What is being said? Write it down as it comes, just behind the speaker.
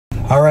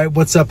All right,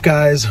 what's up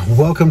guys?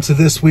 Welcome to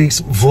this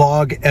week's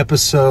vlog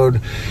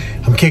episode.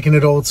 I'm kicking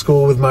it old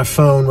school with my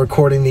phone,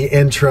 recording the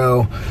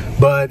intro,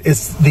 but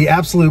it's the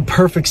absolute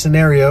perfect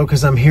scenario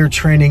because I'm here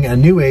training a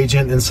new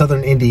agent in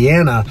Southern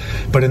Indiana.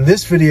 But in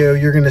this video,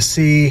 you're gonna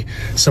see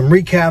some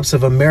recaps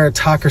of a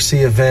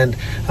Meritocracy event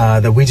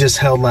that we just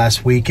held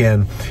last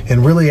weekend.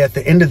 And really at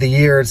the end of the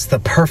year, it's the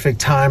perfect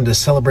time to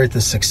celebrate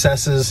the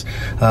successes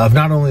of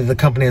not only the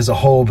company as a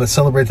whole, but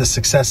celebrate the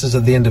successes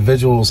of the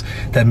individuals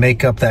that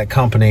make up that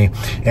company.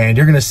 And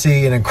you're gonna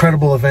see an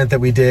incredible event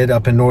that we did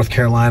up in North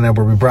Carolina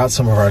where we brought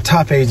some of our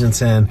top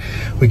agents in.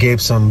 We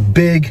gave some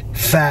big,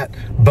 fat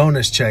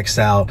bonus checks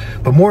out.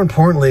 But more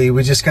importantly,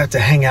 we just got to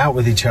hang out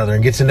with each other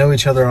and get to know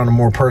each other on a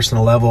more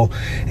personal level.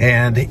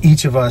 And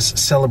each of us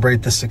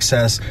celebrate the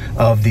success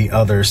of the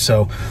others.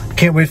 So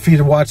can't wait for you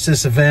to watch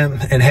this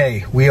event. And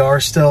hey, we are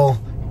still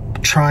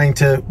trying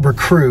to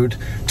recruit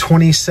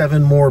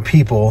 27 more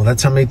people.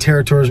 That's how many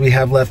territories we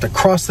have left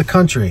across the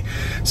country.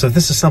 So if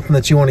this is something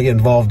that you want to get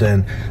involved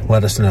in,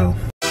 let us know.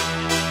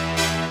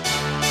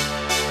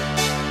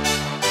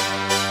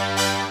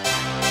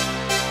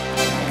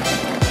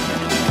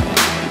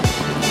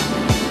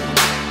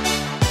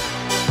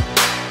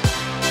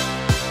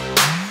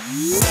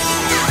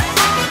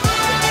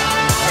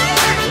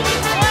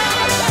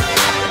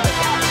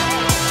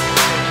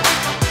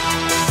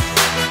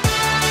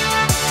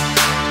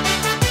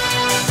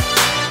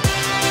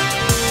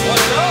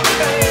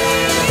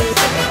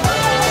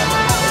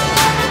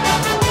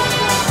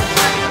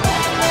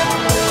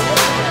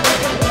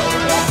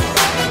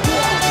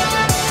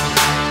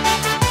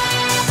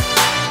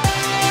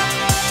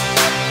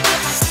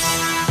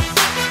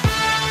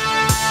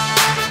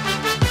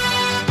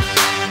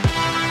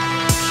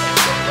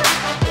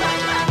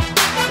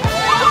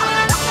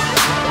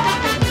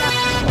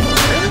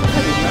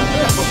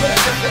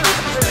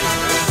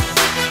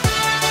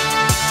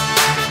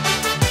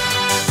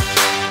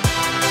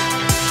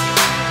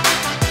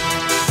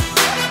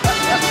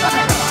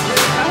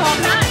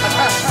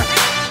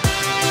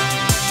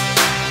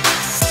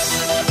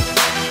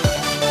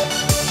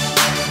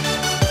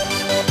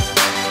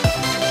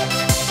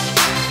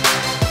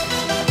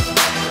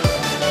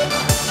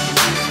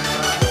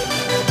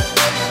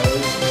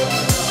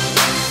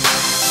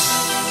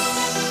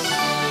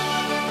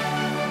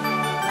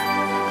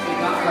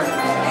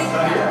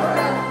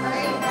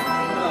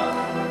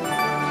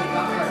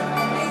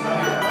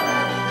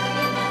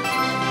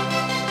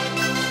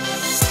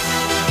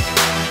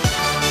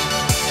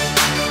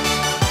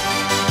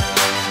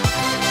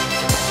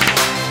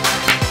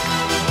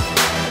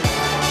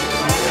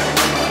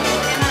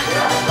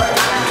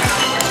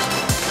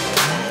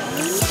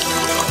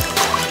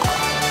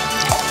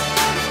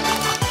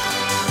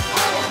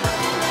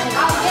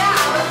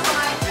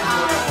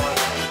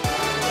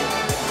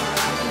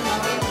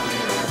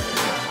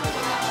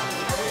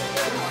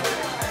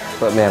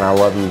 But man, I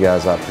love you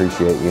guys. I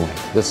appreciate you.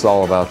 This is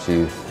all about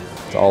you.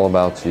 It's all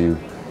about you.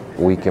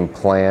 We can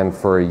plan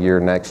for a year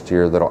next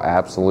year that'll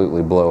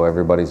absolutely blow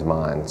everybody's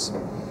minds.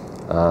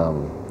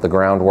 The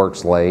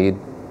groundwork's laid.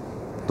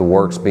 The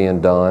work's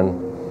being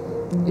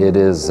done.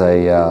 It's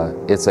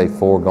a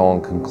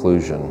foregone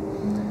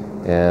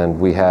conclusion. And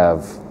we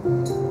have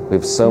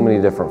so many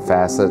different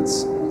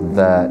facets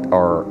that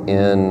are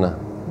in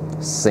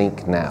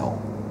sync now,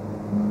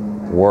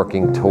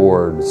 working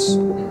towards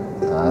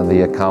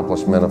the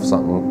accomplishment of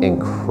something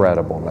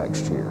incredible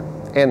next year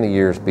and the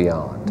years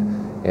beyond,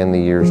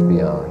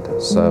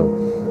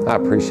 So I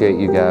appreciate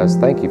you guys.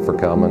 Thank you for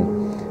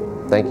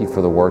coming. Thank you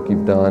for the work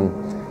you've done.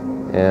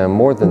 And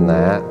more than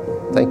that,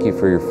 thank you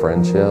for your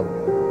friendship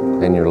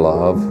and your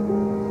love.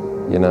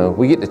 You know,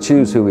 we get to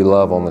choose who we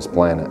love on this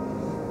planet.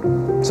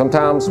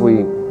 Sometimes we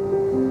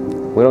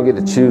don't get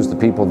to choose the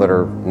people that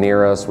are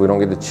near us. We don't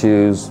get to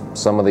choose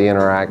some of the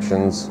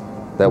interactions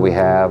that we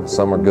have.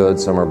 Some are good,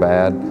 some are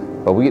bad.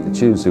 But we get to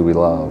choose who we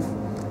love.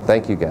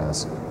 Thank you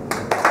guys.